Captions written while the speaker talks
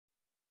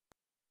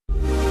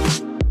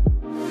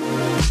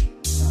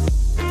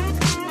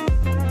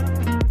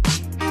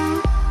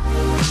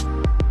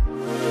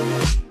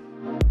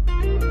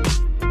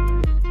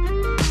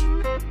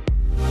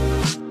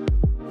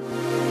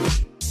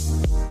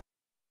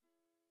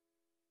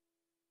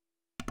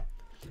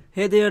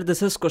Hey there,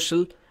 this is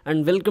Kushal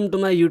and welcome to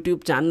my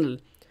YouTube channel.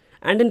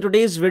 And in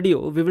today's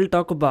video, we will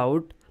talk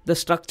about the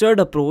structured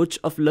approach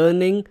of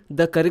learning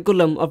the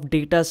curriculum of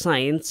data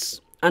science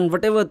and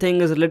whatever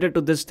thing is related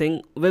to this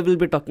thing, we will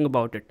be talking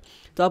about it.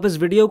 तो आप इस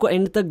video को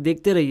and तक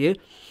देखते रहिए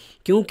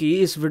क्योंकि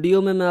इस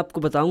video में मैं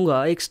आपको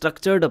बताऊंगा एक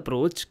स्ट्रक्चर्ड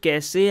अप्रोच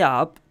कैसे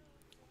आप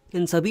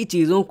इन सभी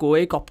चीज़ों को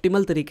एक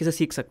ऑप्टिमल तरीके से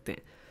सीख सकते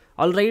हैं.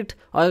 ऑल राइट,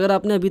 और अगर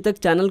आपने अभी तक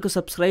चैनल को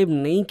सब्सक्राइब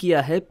नहीं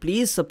किया है,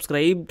 please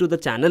subscribe to the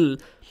channel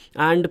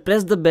and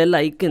press the bell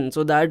icon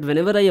so that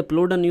whenever I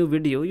upload a new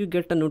video you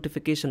get a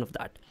notification of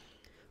that.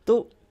 So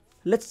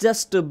let's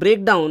just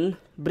break down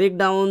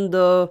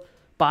the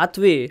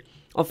pathway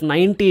of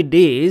 90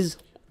 days,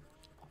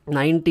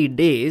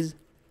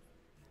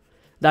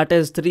 that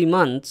is 3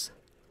 months,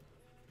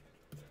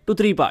 to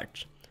 3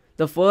 parts.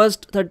 The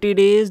first 30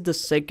 days, the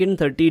second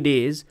 30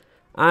 days,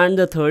 and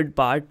the third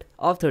part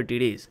of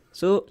 30 days.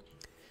 So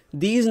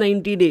these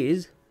 90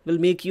 days will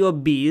make you a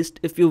beast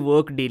if you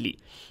work daily.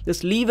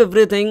 Just leave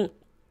everything,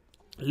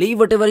 leave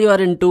whatever you are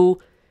into,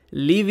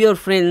 leave your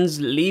friends,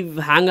 leave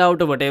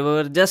hangout or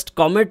whatever, just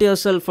commit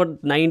yourself for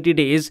 90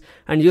 days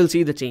and you'll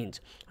see the change,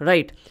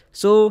 right?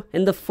 So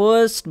in the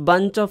first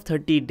bunch of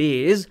 30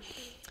 days,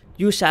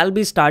 you shall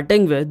be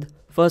starting with,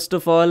 first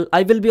of all,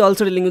 I will be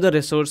also telling you the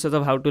resources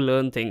of how to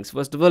learn things.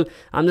 First of all,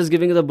 I'm just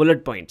giving you the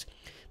bullet points.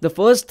 The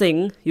first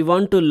thing you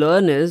want to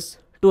learn is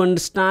to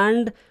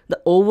understand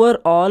the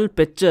overall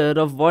picture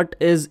of what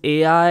is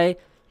AI,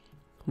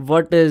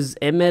 what is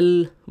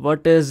ML,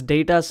 what is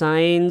data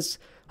science,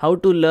 how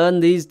to learn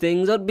these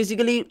things, or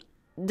basically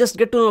just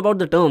get to know about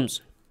the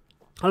terms.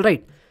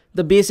 Alright,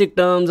 the basic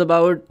terms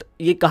about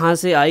ये कहाँ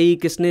से आई,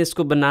 किसने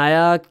इसको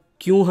बनाया,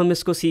 क्यों हम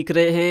इसको सीख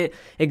रहे हैं,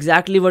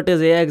 exactly what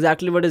is AI,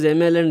 exactly what is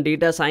ML and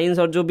data science,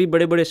 और जो भी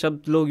बड़े बड़े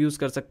शब्द लोग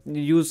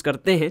यूज़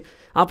करते हैं,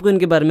 आपको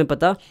इनके बारे में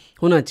पता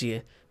होना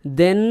चाहिए.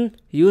 Then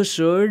you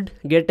should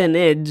get an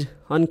edge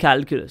on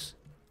calculus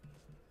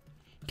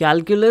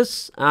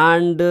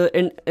and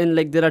in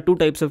like there are two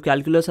types of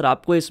calculus और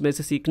आपको इसमें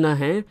से सीखना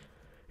है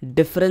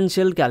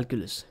differential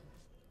calculus.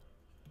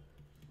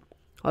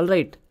 All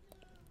right,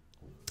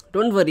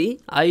 don't worry,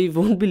 I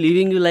won't be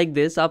leaving you like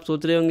this. आप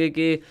सोच रहे होंगे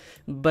कि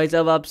भाई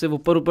साहब आपसे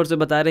ऊपर से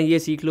बता रहे हैं ये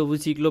सीख लो वो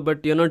सीख लो,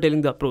 but you're not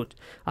telling the approach.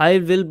 I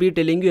will be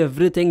telling you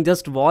everything.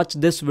 Just watch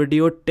this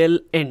video till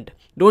end.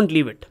 Don't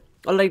leave it.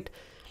 All right.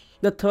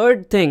 The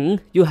third thing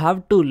you have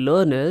to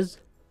learn is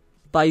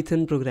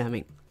Python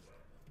programming.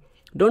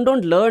 Don't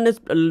learn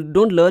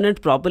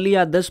it properly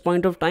at this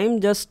point of time.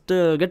 Just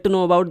get to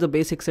know about the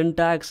basic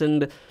syntax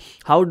and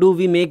how do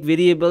we make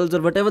variables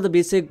or whatever the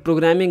basic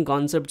programming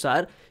concepts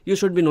are. You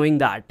should be knowing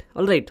that.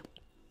 All right.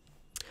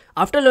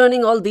 After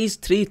learning all these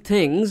three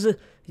things,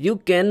 you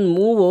can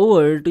move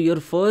over to your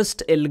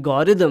first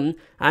algorithm,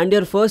 and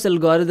your first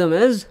algorithm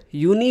is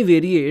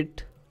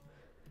univariate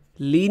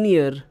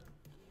linear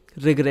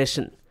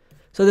regression.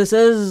 So this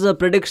is a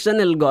prediction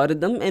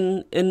algorithm.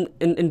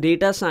 In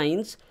data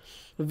science,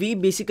 we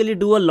basically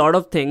do a lot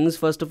of things.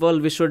 First of all,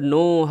 we should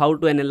know how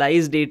to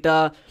analyze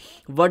data,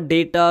 what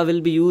data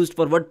will be used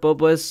for what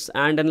purpose,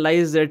 and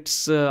analyze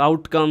its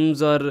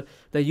outcomes or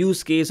the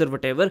use case or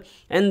whatever.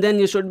 And then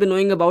you should be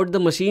knowing about the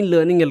machine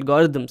learning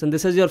algorithms. And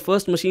this is your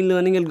first machine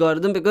learning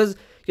algorithm because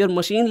your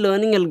machine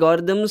learning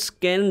algorithms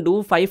can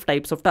do 5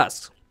 types of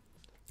tasks.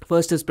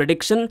 First is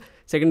prediction,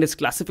 second is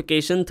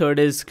classification, third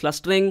is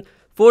clustering,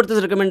 fourth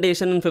is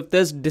recommendation, and fifth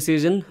is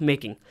decision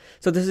making.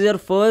 So this is your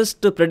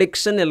first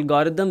prediction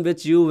algorithm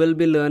which you will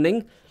be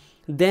learning.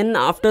 Then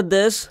after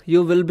this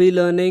you will be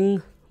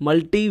learning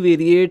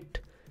multivariate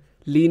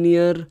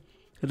linear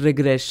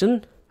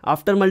regression.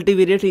 After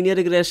multivariate linear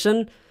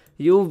regression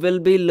you will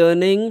be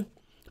learning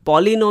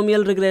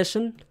polynomial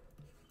regression.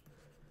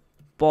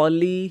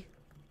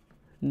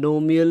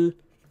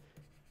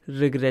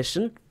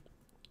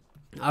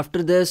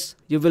 After this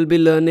you will be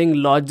learning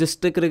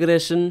logistic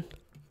regression.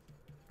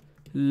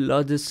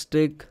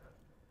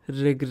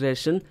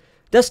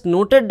 Just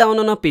note it down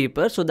on a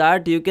paper so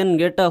that you can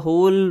get a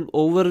whole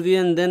overview,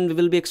 and then we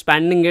will be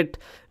expanding it,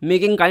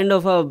 making kind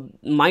of a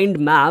mind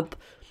map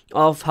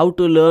of how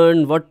to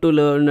learn, what to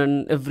learn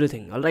and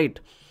everything. All right.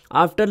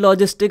 After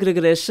logistic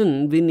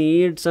regression, we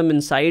need some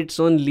insights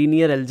on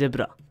linear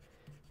algebra.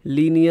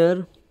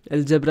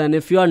 And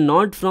if you are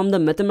not from the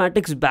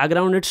mathematics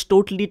background, it's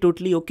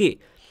totally okay.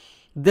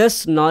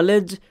 This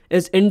knowledge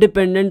is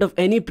independent of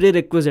any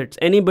prerequisites.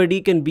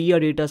 Anybody can be a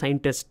data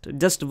scientist.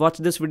 Just watch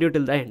this video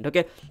till the end,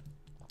 okay?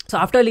 So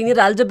after linear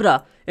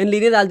algebra, in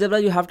linear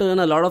algebra you have to learn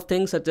a lot of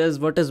things such as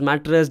what is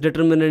matrix,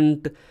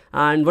 determinant,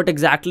 and what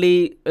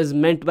exactly is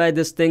meant by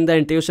this thing, the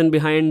intuition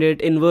behind it,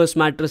 inverse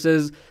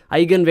matrices,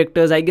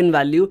 eigenvectors,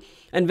 eigenvalue.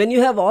 And when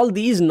you have all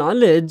these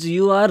knowledge,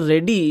 you are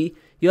ready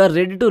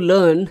to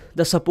learn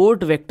the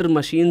support vector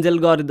machines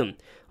algorithm.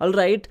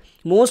 Alright,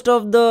 most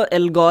of the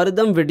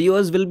algorithm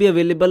videos will be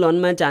available on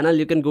my channel.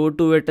 You can go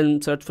to it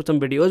and search for some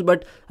videos,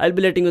 but I'll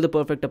be letting you the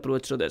perfect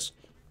approach to this.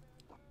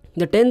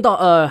 The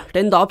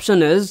 10th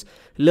option is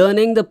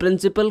learning the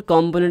principal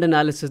component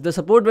analysis. The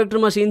support vector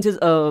machines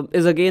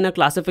is again a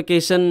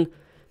classification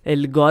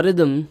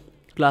algorithm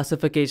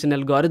classification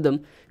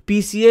algorithm.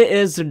 PCA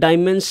is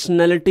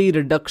dimensionality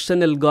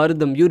reduction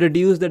algorithm. You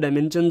reduce the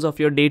dimensions of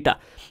your data,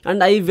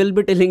 and I will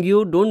be telling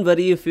you, don't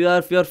worry if you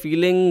are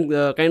feeling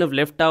kind of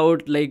left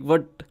out, like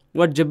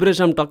what gibberish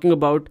I'm talking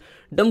about.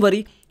 Don't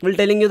worry, we're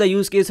telling you the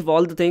use case of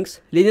all the things.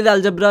 Linear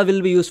algebra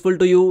will be useful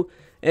to you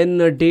in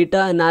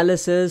data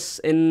analysis,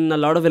 in a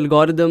lot of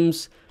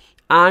algorithms,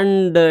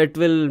 and it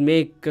will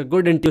make a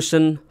good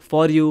intuition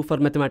for you for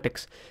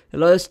mathematics.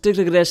 Logistic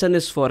regression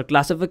is for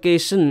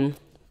classification,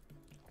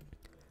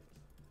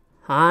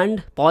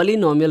 and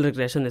polynomial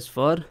regression is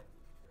for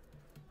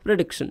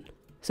prediction.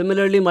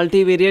 Similarly,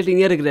 multivariate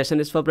linear regression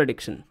is for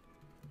prediction.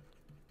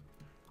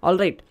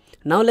 Alright,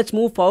 now let's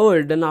move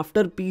forward, and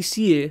after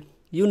PCA,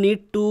 you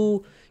need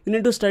to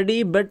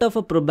study a bit of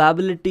a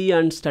probability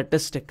and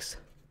statistics.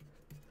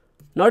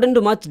 Not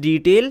into much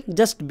detail,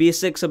 just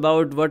basics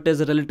about what is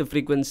a relative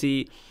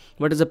frequency,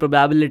 what is a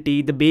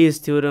probability, the Bayes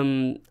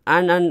theorem,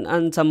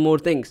 and some more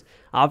things.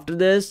 After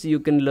this, you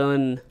can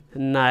learn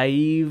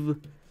naive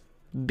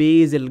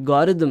Bayes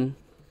algorithm,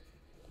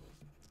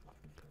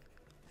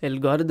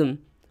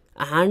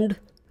 and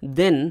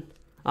then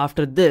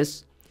after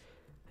this,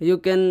 you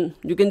can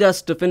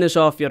just finish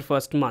off your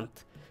first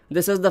month.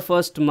 This is the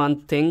first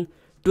month thing.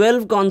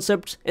 12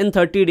 concepts in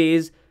 30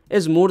 days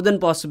is more than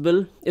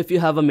possible if you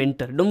have a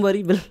mentor. Don't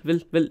worry, we'll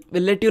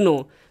let you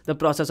know the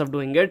process of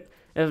doing it.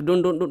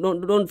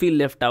 Don't feel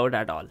left out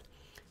at all.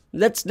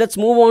 Let's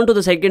move on to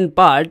the second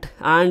part,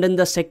 and in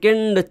the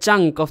second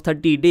chunk of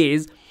 30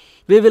 days,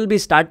 we will be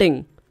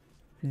starting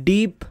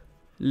deep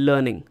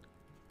learning.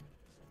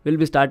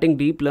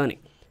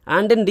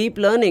 And in deep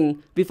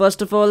learning, we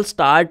first of all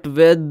start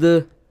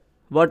with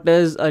what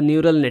is a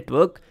neural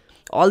network.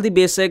 All the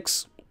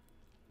basics.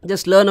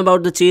 Just learn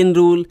about the chain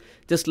rule,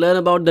 just learn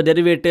about the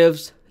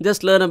derivatives,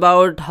 just learn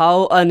about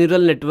how a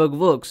neural network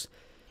works.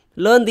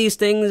 Learn these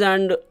things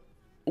and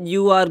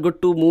you are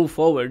good to move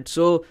forward.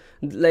 So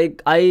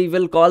like, I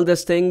will call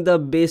this thing the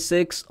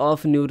basics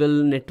of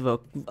neural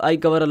network. I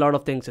cover a lot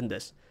of things in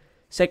this.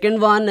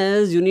 Second one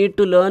is you need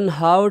to learn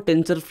how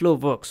TensorFlow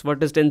works.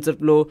 What is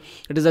TensorFlow?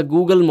 It is a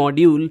Google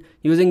module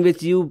using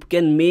which you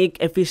can make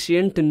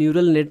efficient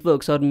neural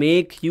networks or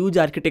make huge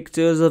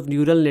architectures of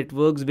neural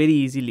networks very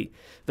easily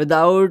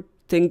without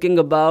thinking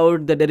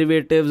about the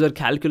derivatives or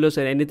calculus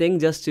or anything.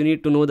 Just you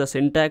need to know the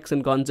syntax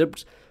and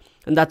concepts,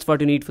 and that's what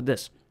you need for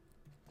this.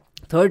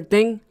 Third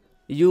thing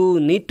you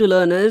need to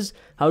learn is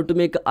how to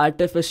make an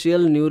artificial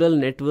neural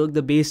network,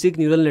 the basic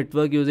neural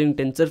network using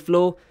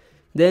TensorFlow.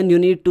 Then you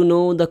need to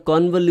know the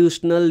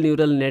convolutional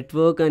neural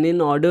network, and in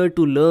order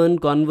to learn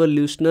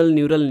convolutional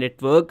neural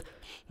network,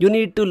 you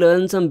need to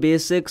learn some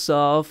basics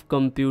of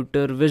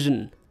computer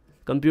vision.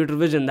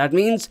 That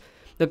means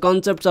the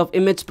concepts of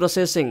image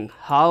processing,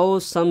 how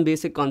some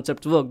basic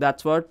concepts work.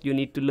 That's what you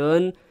need to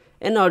learn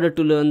in order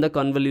to learn the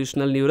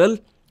convolutional neural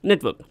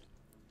network.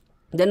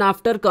 Then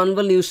after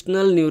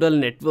convolutional neural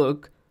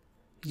network,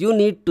 you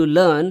need to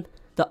learn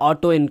the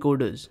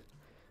autoencoders.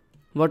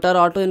 What are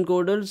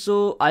autoencoders?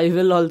 So I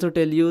will also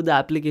tell you the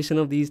application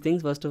of these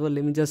things. First of all,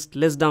 let me just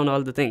list down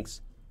all the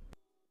things.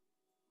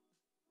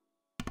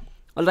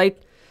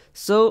 Alright,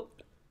 so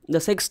the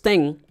sixth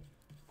thing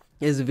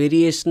is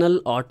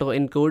variational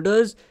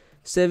autoencoders.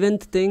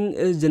 Seventh thing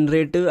is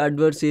generative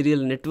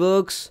adversarial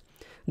networks.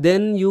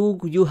 Then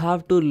you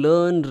have to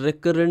learn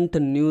recurrent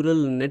neural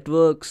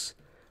networks.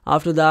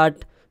 After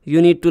that,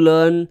 you need to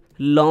learn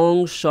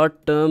long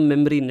short-term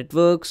memory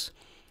networks.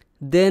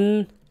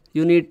 Then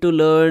you need to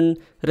learn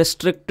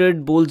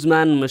restricted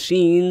Boltzmann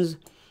machines,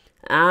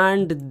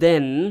 and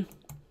then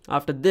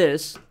after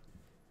this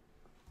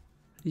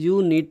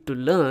you need to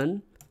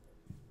learn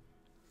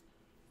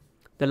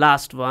the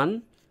last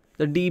one,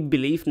 the deep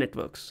belief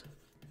networks.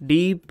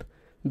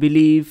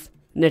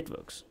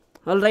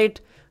 Alright,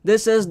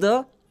 this is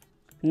the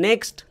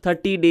next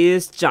 30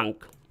 days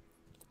chunk.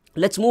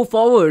 Let's move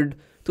forward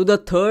to the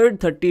third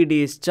 30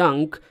 days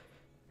chunk.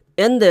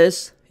 In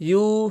this,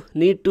 you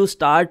need to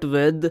start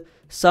with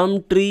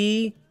some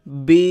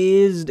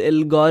tree-based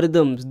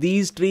algorithms.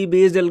 These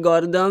tree-based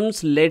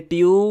algorithms let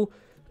you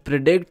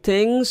predict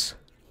things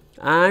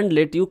and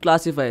let you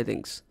classify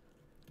things.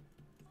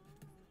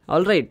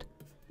 Alright.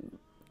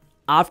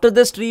 After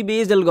this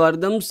tree-based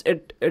algorithms,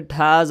 it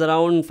has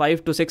around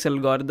 5 to 6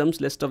 algorithms,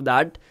 list of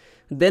that.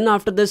 Then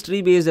after this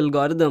tree-based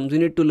algorithms, you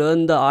need to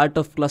learn the art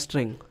of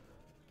clustering.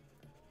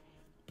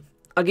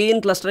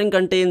 Again, clustering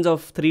contains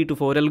of 3 to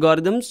 4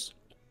 algorithms.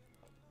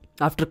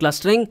 After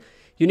clustering,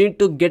 you need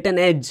to get an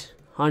edge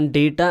on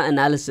data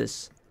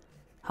analysis.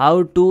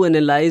 How to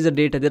analyze the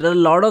data. There are a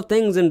lot of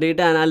things in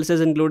data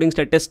analysis, including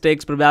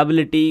statistics,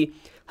 probability,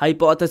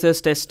 hypothesis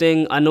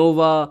testing,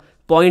 ANOVA,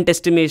 point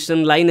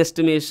estimation, line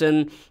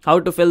estimation, how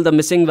to fill the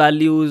missing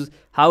values,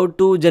 how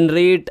to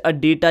generate a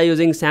data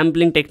using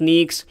sampling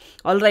techniques.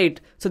 Alright,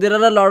 so there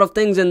are a lot of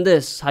things in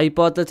this.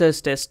 Hypothesis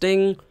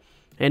testing,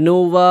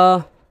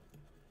 ANOVA,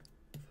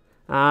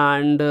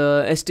 and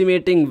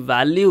estimating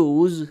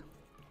values.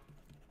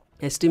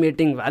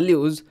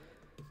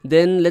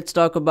 Then let's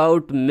talk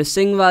about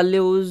missing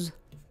values.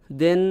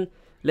 Then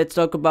let's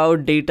talk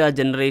about data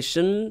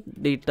generation.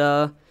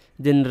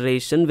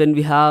 When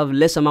we have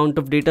less amount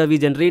of data, we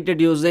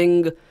generated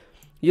using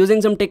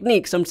some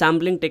techniques, some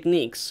sampling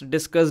techniques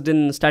discussed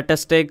in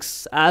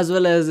statistics, as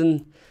well as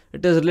in,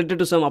 it is related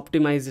to some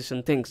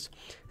optimization things.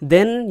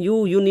 Then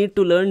you need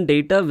to learn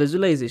data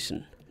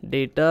visualization,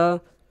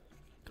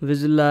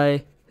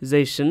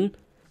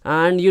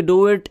 and you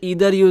do it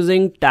either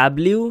using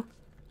Tableau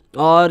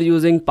or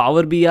using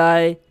Power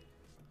BI.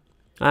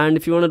 And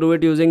if you want to do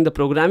it using the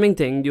programming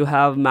thing, you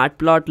have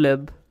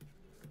Matplotlib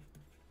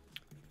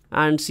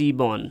and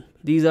Seaborn.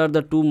 These are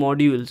the two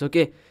modules.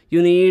 Okay,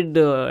 you need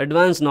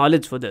advanced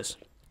knowledge for this.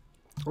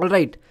 All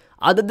right.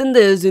 Other than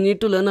this, you need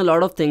to learn a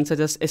lot of things such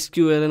as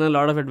SQL and a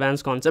lot of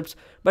advanced concepts.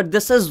 But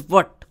this is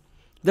what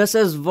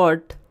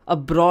a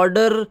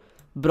broader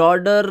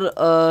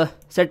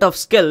set of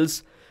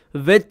skills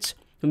which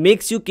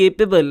makes you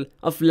capable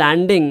of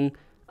landing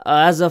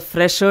as a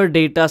fresher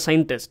data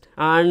scientist.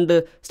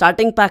 And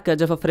starting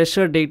package of a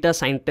fresher data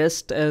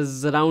scientist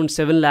is around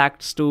 7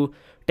 lakhs to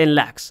 10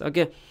 lakhs.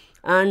 Okay,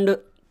 and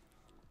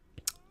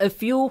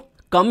if you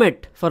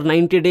commit for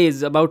 90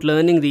 days about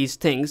learning these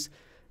things,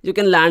 you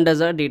can land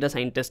as a data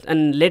scientist.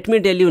 And let me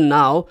tell you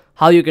now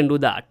how you can do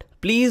that.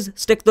 Please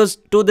stick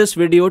to this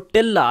video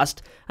till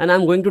last, and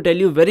I'm going to tell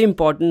you a very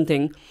important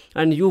thing,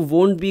 and you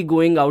won't be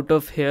going out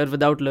of here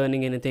without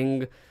learning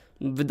anything,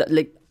 you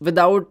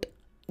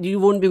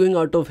won't be going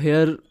out of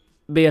here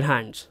bare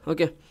hands.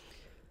 Okay,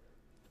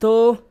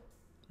 तो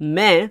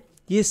मैं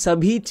ये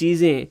सभी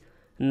चीज़ें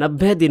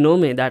 90 दिनों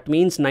में, that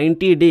means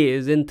 90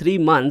 days in 3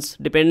 months,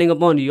 depending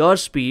upon your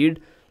speed,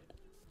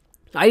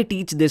 I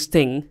teach this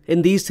thing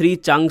in these 3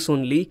 chunks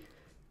only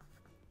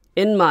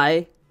in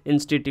my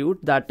institute,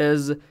 that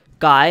is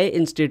KAI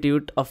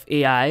Institute of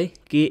AI,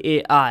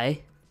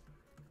 KAI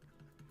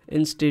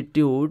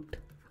Institute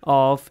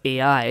of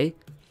AI.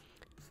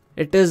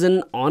 It is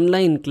an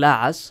online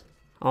class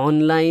at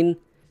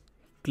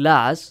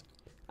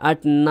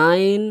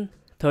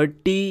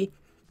 9:30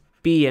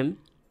 p.m.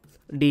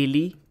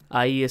 daily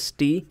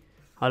IST.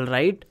 All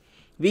right.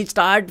 We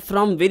start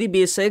from very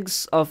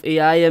basics of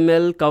AI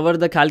ML, cover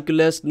the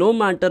calculus, no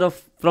matter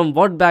from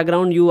what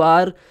background you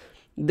are.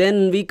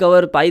 Then we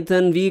cover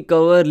Python, we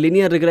cover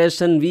linear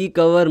regression, we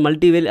cover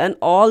multivariate, and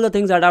all the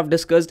things that I've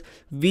discussed,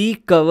 we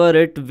cover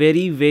it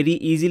very, very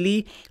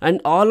easily. And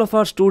all of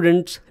our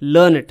students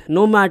learn it,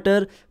 no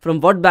matter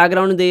from what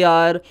background they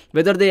are,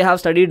 whether they have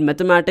studied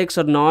mathematics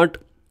or not,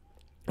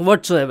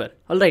 whatsoever.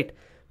 All right.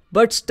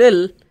 But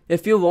still,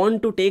 if you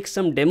want to take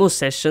some demo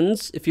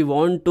sessions, if you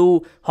want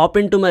to hop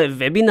into my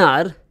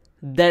webinar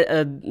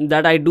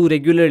that I do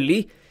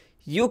regularly,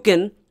 you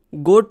can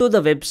go to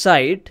the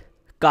website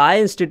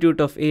KAI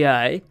Institute of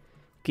AI,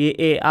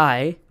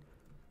 KAI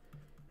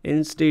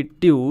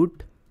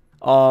Institute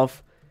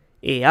of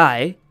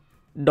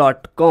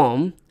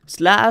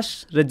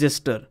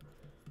AI.com/register.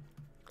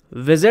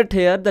 Visit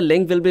here. The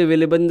link will be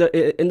available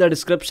in the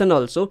description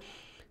also.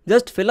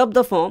 Just fill up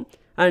the form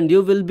and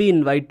you will be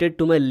invited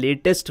to my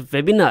latest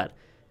webinar.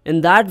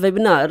 In that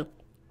webinar,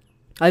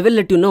 I will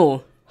let you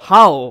know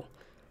how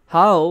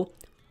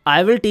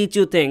I will teach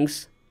you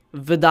things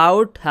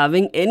without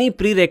having any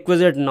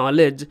prerequisite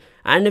knowledge,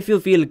 and if you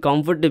feel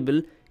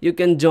comfortable, you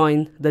can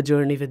join the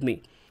journey with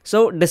me.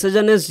 So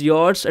decision is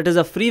yours. It is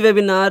a free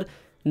webinar,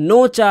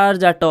 no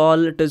charge at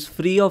all. It is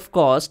free of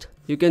cost.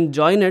 You can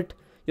join it.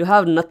 You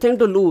have nothing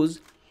to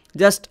lose.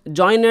 Just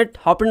join it,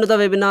 hop into the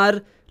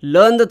webinar,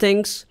 learn the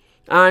things,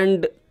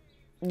 and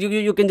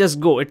you can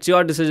just go. It's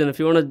your decision if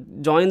you want to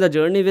join the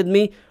journey with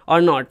me or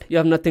not. You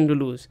have nothing to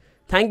lose.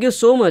 Thank you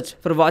so much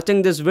for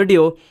watching this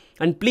video,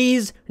 and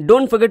please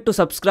don't forget to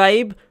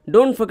subscribe.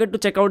 Don't forget to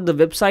check out the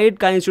website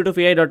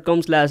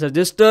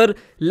kaiinstituteofai.com/register.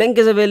 Link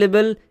is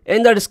available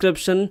in the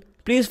description.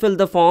 Please fill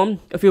the form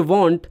if you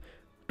want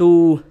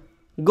to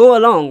go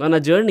along on a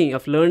journey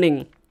of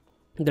learning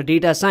the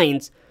data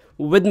science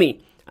with me.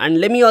 And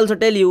let me also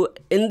tell you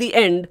in the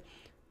end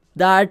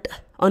that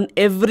on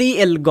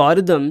every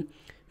algorithm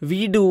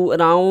we do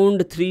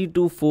around 3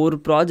 to 4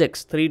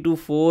 projects, 3 to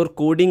 4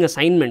 coding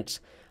assignments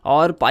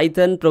or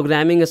Python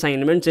programming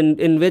assignments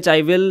in which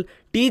I will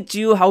teach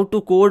you how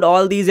to code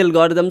all these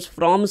algorithms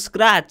from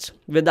scratch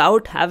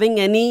without having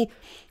any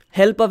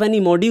help of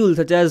any module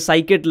such as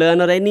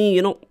scikit-learn or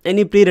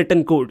any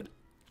pre-written code.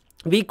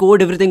 We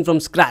code everything from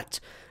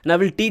scratch, and I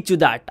will teach you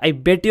that. I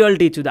bet you I'll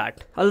teach you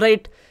that.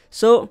 Alright,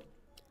 so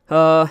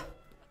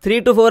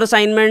 3 to 4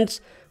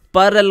 assignments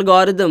per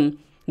algorithm.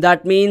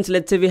 That means,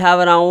 let's say we have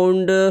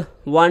around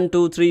 1,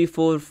 2, 3,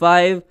 4,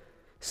 5,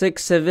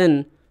 6,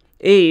 7,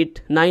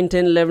 8, 9,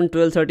 10, 11,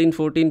 12, 13,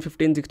 14,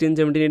 15, 16,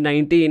 17, 18,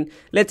 19.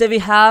 Let's say we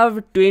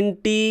have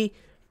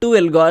 22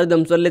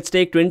 algorithms, or let's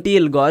take 20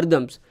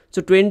 algorithms.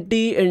 So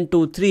 20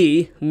 into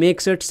 3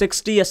 makes it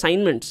 60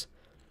 assignments.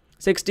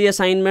 60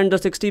 assignments or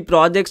 60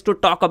 projects to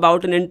talk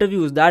about in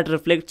interviews. That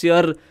reflects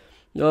your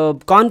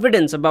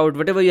confidence about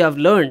whatever you have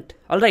learned.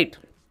 Alright.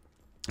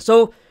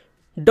 So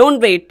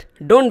don't wait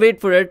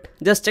for it.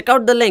 Just check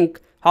out the link,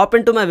 hop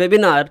into my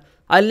webinar.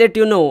 I'll let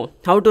you know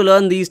how to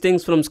learn these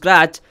things from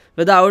scratch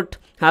without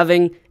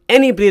having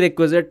any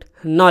prerequisite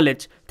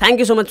knowledge. Thank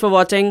you so much for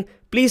watching.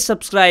 Please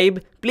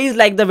subscribe. Please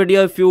like the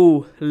video if you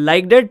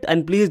liked it,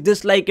 and please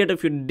dislike it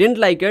if you didn't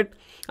like it,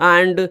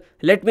 and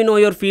let me know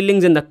your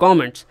feelings in the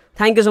comments.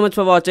 Thank you so much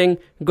for watching.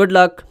 Good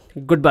luck.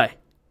 Goodbye.